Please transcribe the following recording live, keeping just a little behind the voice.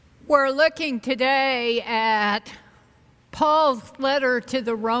We're looking today at Paul's letter to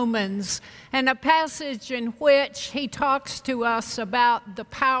the Romans and a passage in which he talks to us about the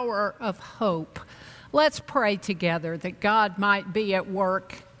power of hope. Let's pray together that God might be at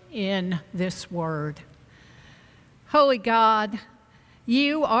work in this word. Holy God,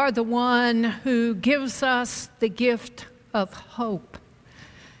 you are the one who gives us the gift of hope.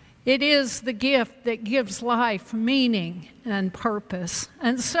 It is the gift that gives life meaning and purpose.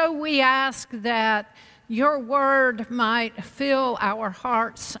 And so we ask that your word might fill our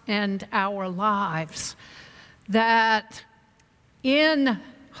hearts and our lives, that in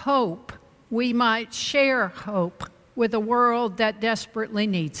hope we might share hope with a world that desperately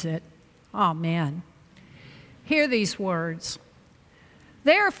needs it. Amen. Hear these words.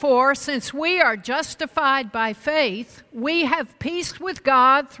 Therefore, since we are justified by faith, we have peace with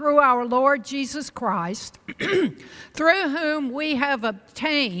God through our Lord Jesus Christ, through whom we have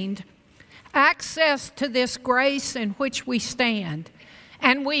obtained access to this grace in which we stand,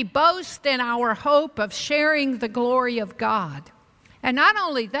 and we boast in our hope of sharing the glory of God. And not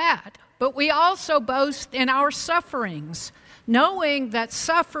only that, but we also boast in our sufferings, knowing that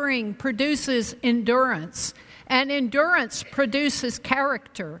suffering produces endurance, and endurance produces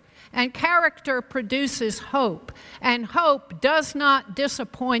character, and character produces hope, and hope does not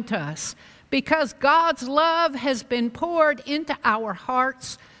disappoint us, because God's love has been poured into our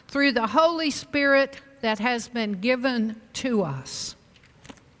hearts through the Holy Spirit that has been given to us.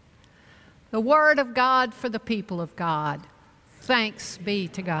 The word of God for the people of God. Thanks be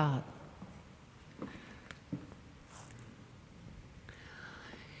to God.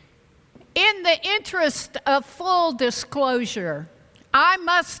 In the interest of full disclosure, I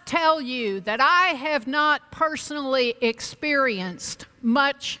must tell you that I have not personally experienced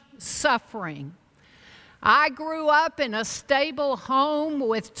much suffering. I grew up in a stable home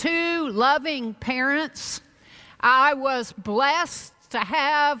with two loving parents. I was blessed to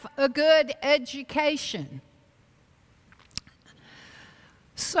have a good education.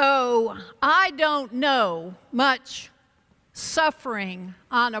 So I don't know much suffering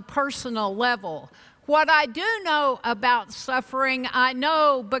on a personal level. What I do know about suffering, I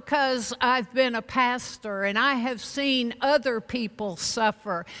know because I've been a pastor and I have seen other people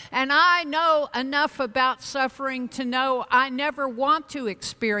suffer. And I know enough about suffering to know I never want to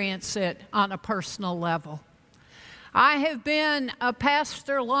experience it on a personal level. I have been a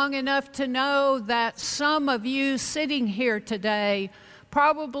pastor long enough to know that some of you sitting here today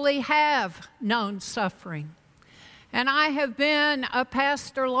probably have known suffering. And I have been a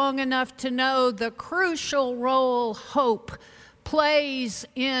pastor long enough to know the crucial role hope plays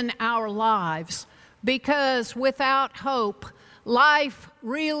in our lives, because without hope, life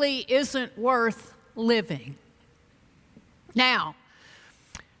really isn't worth living. Now,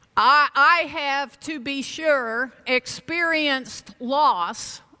 I have, to be sure, experienced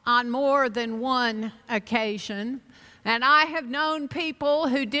loss on more than one occasion. And I have known people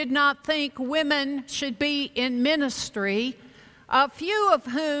who did not think women should be in ministry, a few of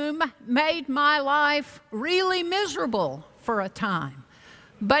whom made my life really miserable for a time.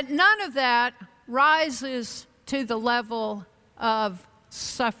 But none of that rises to the level of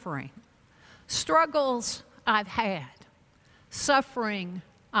suffering. Struggles I've had, suffering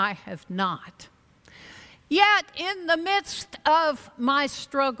I have not. Yet, in the midst of my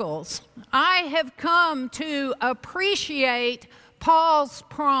struggles, I have come to appreciate Paul's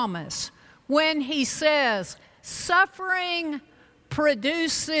promise when he says, suffering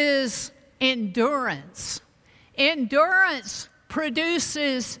produces endurance. Endurance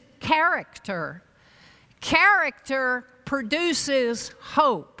produces character. Character produces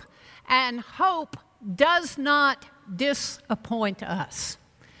hope. And hope does not disappoint us.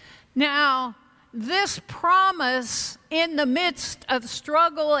 Now, this promise in the midst of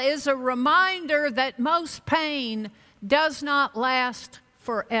struggle is a reminder that most pain does not last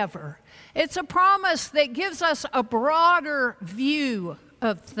forever. It's a promise that gives us a broader view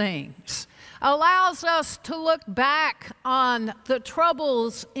of things, allows us to look back on the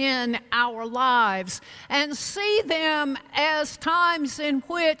troubles in our lives and see them as times in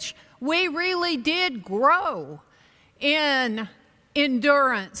which we really did grow in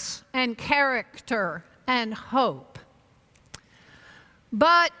endurance and character and hope.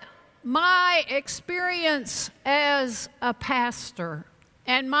 But my experience as a pastor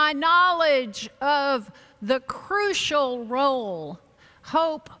and my knowledge of the crucial role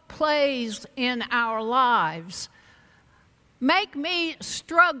hope plays in our lives make me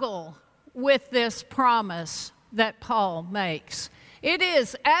struggle with this promise that Paul makes. It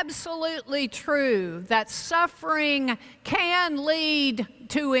is absolutely true that suffering can lead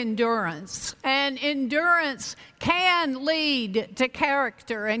to endurance, and endurance can lead to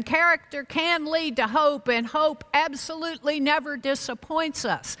character, and character can lead to hope, and hope absolutely never disappoints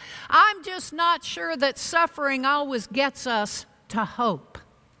us. I'm just not sure that suffering always gets us to hope.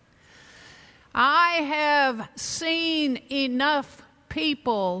 I have seen enough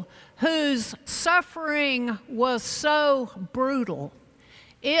people whose suffering was so brutal,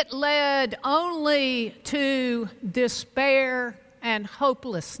 it led only to despair and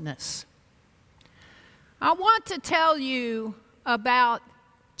hopelessness. I want to tell you about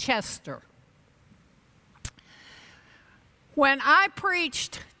Chester. When I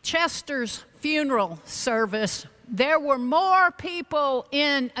preached Chester's funeral service, there were more people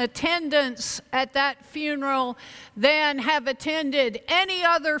in attendance at that funeral than have attended any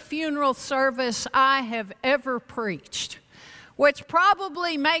other funeral service I have ever preached, which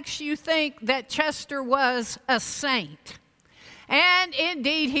probably makes you think that Chester was a saint. And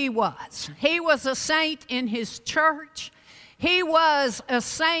indeed he was. He was a saint in his church. He was a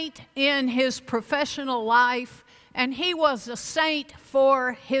saint in his professional life. And he was a saint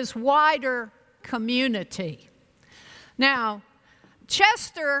for his wider community. Now,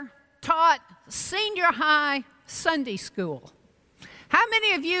 Chester taught senior high Sunday school. How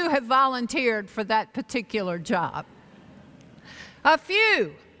many of you have volunteered for that particular job? A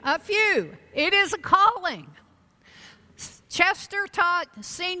few. It is a calling. Chester taught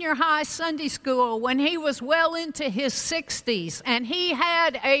senior high Sunday school when he was well into his 60s, and he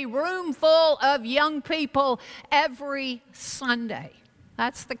had a room full of young people every Sunday.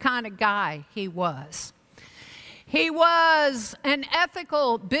 That's the kind of guy he was. He was an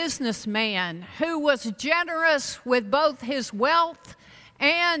ethical businessman who was generous with both his wealth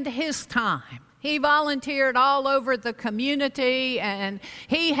and his time. He volunteered all over the community, and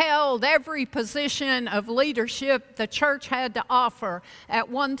he held every position of leadership the church had to offer at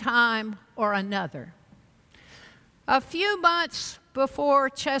one time or another. A few months before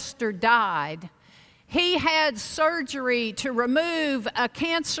Chester died, he had surgery to remove a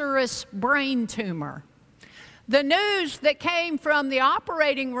cancerous brain tumor. The news that came from the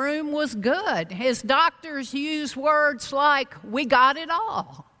operating room was good. His doctors used words like, "We got it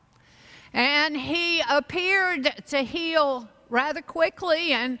all." And he appeared to heal rather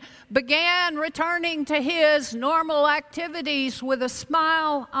quickly and began returning to his normal activities with a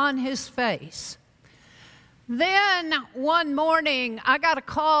smile on his face. Then one morning, I got a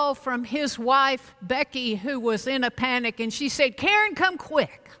call from his wife, Becky, who was in a panic, and she said, "Karen, come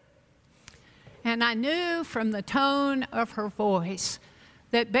quick." And I knew from the tone of her voice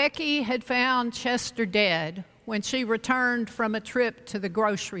that Becky had found Chester dead when she returned from a trip to the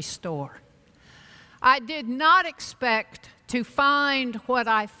grocery store. I did not expect to find what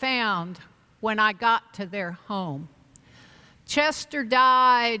I found when I got to their home. Chester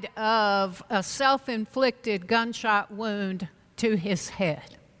died of a self-inflicted gunshot wound to his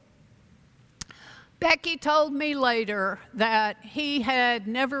head. Becky told me later that he had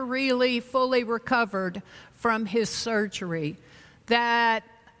never really fully recovered from his surgery, that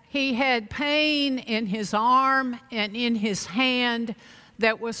he had pain in his arm and in his hand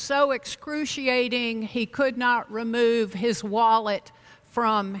that was so excruciating he could not remove his wallet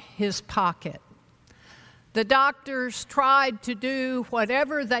from his pocket. The doctors tried to do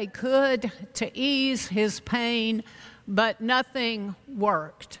whatever they could to ease his pain, but nothing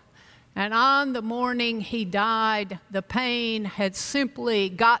worked. And on the morning he died, the pain had simply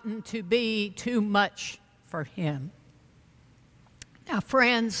gotten to be too much for him. Now,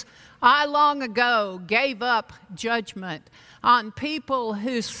 friends, I long ago gave up judgment on people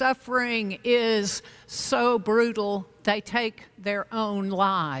whose suffering is so brutal they take their own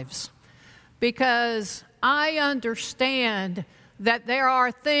lives, because I understand that there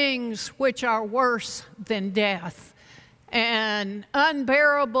are things which are worse than death, and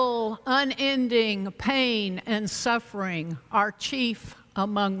unbearable, unending pain and suffering are chief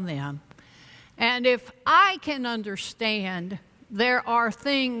among them. And if I can understand there are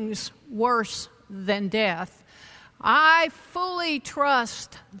things worse than death, I fully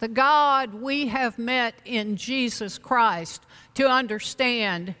trust the God we have met in Jesus Christ to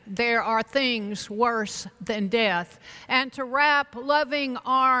understand there are things worse than death, and to wrap loving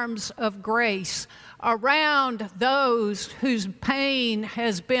arms of grace around those whose pain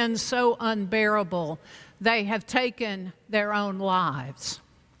has been so unbearable they have taken their own lives.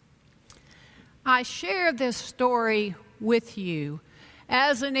 I share this story with you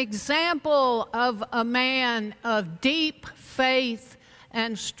as an example of a man of deep faith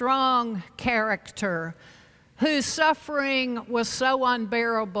and strong character whose suffering was so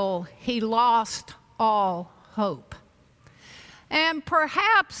unbearable he lost all hope. And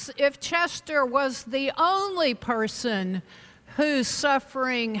perhaps if Chester was the only person whose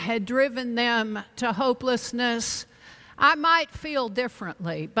suffering had driven them to hopelessness, I might feel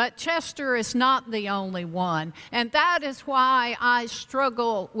differently. But Chester is not the only one. And that is why I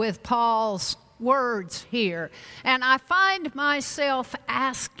struggle with Paul's words here. And I find myself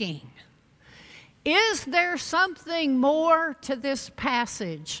asking, is there something more to this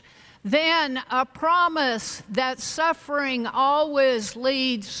passage than a promise that suffering always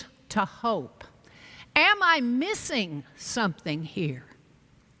leads to hope? Am I missing something here?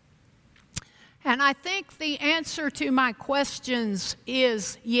 And I think the answer to my questions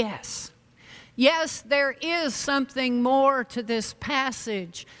is yes. Yes, there is something more to this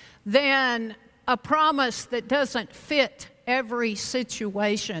passage than a promise that doesn't fit every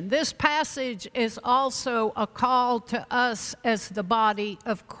situation. This passage is also a call to us as the body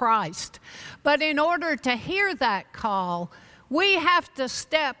of Christ. But in order to hear that call, we have to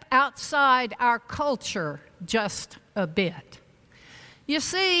step outside our culture just a bit. You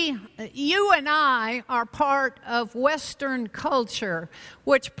see, you and I are part of Western culture,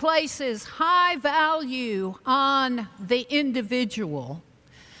 which places high value on the individual.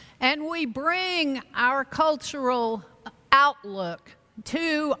 And we bring our cultural outlook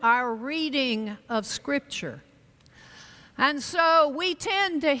to our reading of Scripture. And so we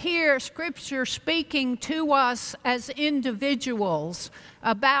tend to hear Scripture speaking to us as individuals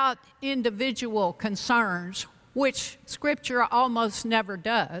about individual concerns, which Scripture almost never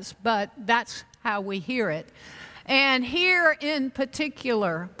does, but that's how we hear it. And here in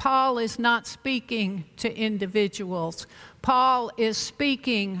particular, Paul is not speaking to individuals. Paul is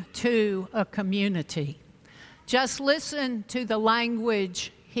speaking to a community. Just listen to the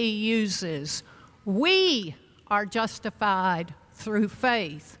language he uses. We are justified through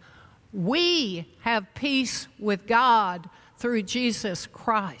faith. We have peace with God through Jesus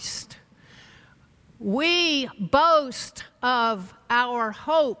Christ. We boast of our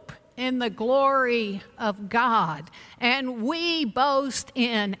hope in the glory of God, and we boast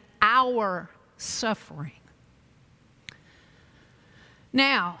in our suffering.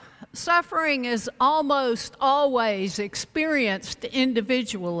 Now, suffering is almost always experienced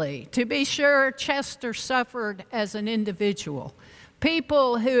individually. To be sure, Chester suffered as an individual.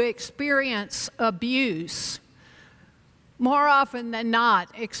 People who experience abuse, more often than not,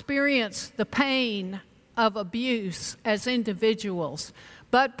 experience the pain of abuse as individuals.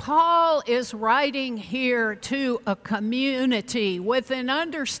 But Paul is writing here to a community with an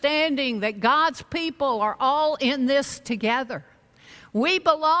understanding that God's people are all in this together. We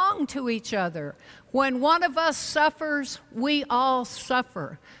belong to each other. When one of us suffers, we all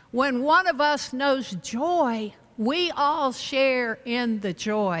suffer. When one of us knows joy, we all share in the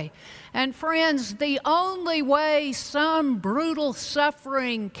joy. And friends, the only way some brutal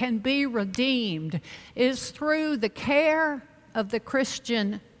suffering can be redeemed is through the care of the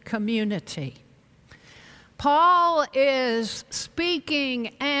Christian community. Paul is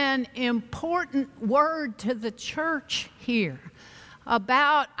speaking an important word to the church here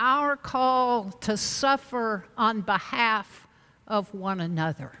about our call to suffer on behalf of one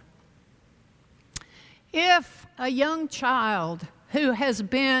another. If a young child who has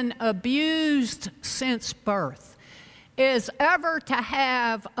been abused since birth is ever to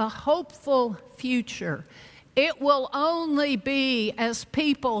have a hopeful future, it will only be as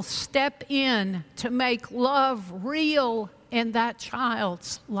people step in to make love real in that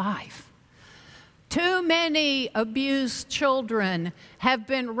child's life. Too many abused children have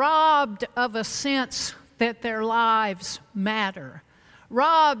been robbed of a sense that their lives matter,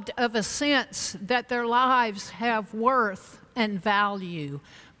 robbed of a sense that their lives have worth and value,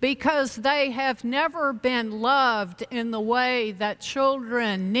 because they have never been loved in the way that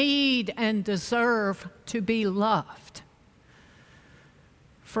children need and deserve to be loved.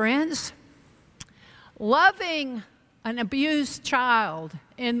 Friends, loving an abused child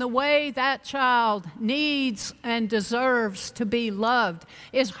in the way that child needs and deserves to be loved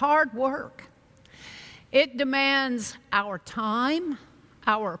is hard work. It demands our time,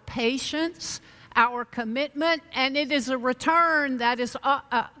 our patience, our commitment, and it is a return that is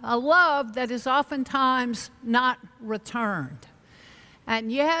a love that is oftentimes not returned.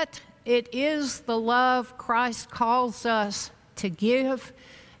 And yet, it is the love Christ calls us to give,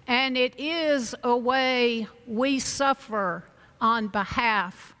 and it is a way we suffer on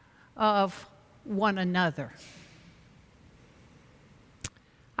behalf of one another.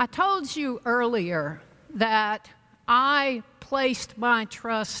 I told you earlier that I placed my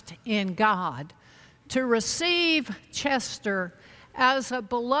trust in God to receive Chester as a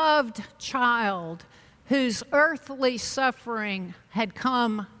beloved child whose earthly suffering had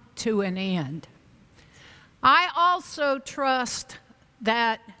come to an end. I also trust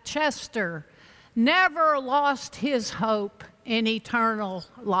that Chester never lost his hope in eternal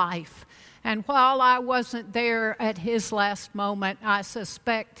life. And while I wasn't there at his last moment, I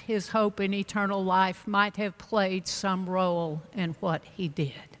suspect his hope in eternal life might have played some role in what he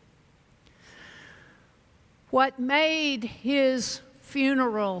did. What made his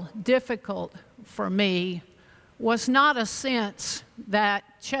funeral difficult for me was not a sense that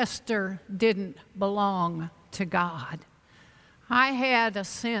Chester didn't belong to God. I had a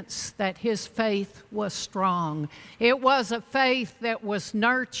sense that his faith was strong. It was a faith that was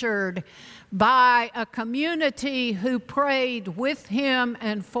nurtured by a community who prayed with him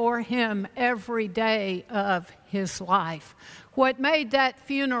and for him every day of his life. What made that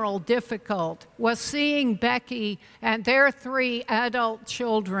funeral difficult was seeing Becky and their 3 adult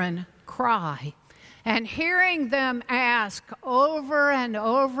children cry and hearing them ask over and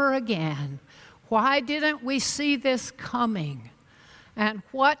over again, why didn't we see this coming? And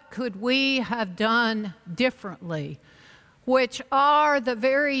what could we have done differently? Which are the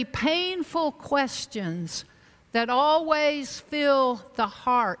very painful questions that always fill the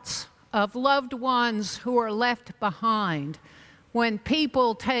hearts of loved ones who are left behind when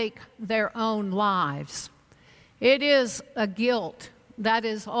people take their own lives. It is a guilt that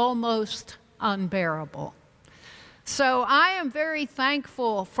is almost unbearable. So I am very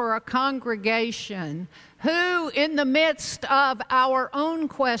thankful for a congregation who, in the midst of our own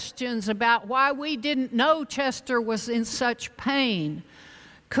questions about why we didn't know Chester was in such pain,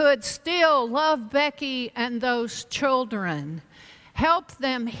 could still love Becky and those children, help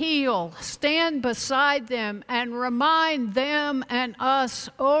them heal, stand beside them, and remind them and us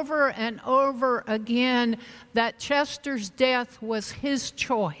over and over again that Chester's death was his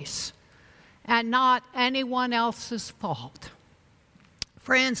choice and not anyone else's fault.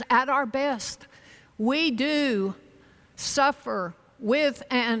 Friends, at our best, we do suffer with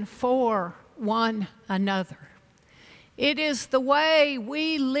and for one another. It is the way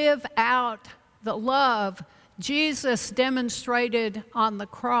we live out the love Jesus demonstrated on the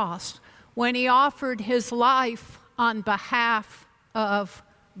cross when he offered his life on behalf of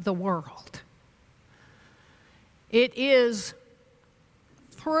the world. It is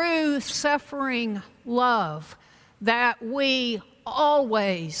through suffering love that we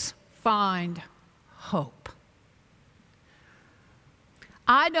always find hope.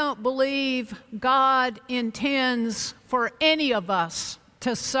 I don't believe God intends for any of us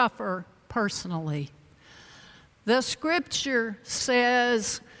to suffer personally. The scripture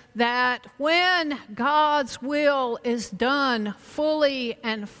says that when God's will is done fully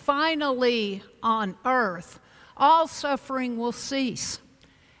and finally on earth, all suffering will cease.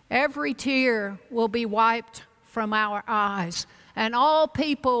 Every tear will be wiped from our eyes, and all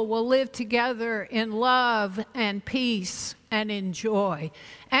people will live together in love and peace and in joy.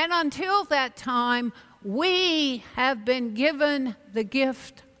 And until that time, we have been given the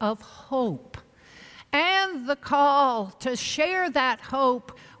gift of hope and the call to share that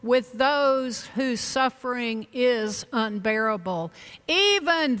hope with those whose suffering is unbearable,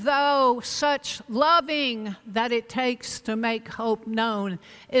 even though such loving that it takes to make hope known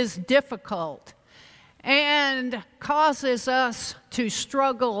is difficult and causes us to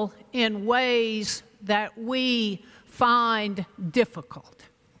struggle in ways that we find difficult.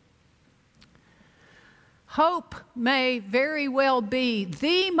 Hope may very well be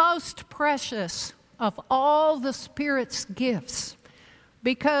the most precious of all the Spirit's gifts,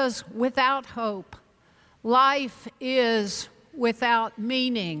 because without hope, life is without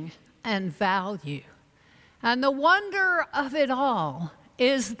meaning and value. And the wonder of it all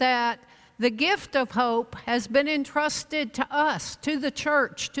is that the gift of hope has been entrusted to us, to the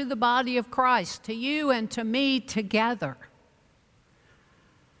church, to the body of Christ, to you and to me together,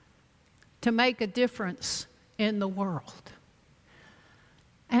 to make a difference in the world.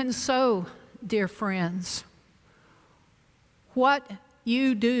 And so, dear friends, what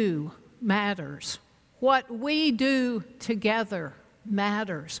you do matters. What we do together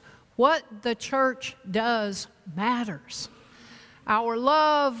matters. What the church does matters. Our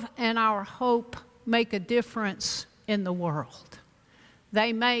love and our hope make a difference in the world.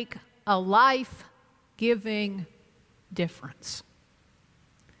 They make a life-giving difference.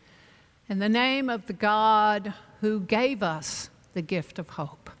 In the name of the God who gave us the gift of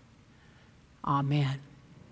hope, amen.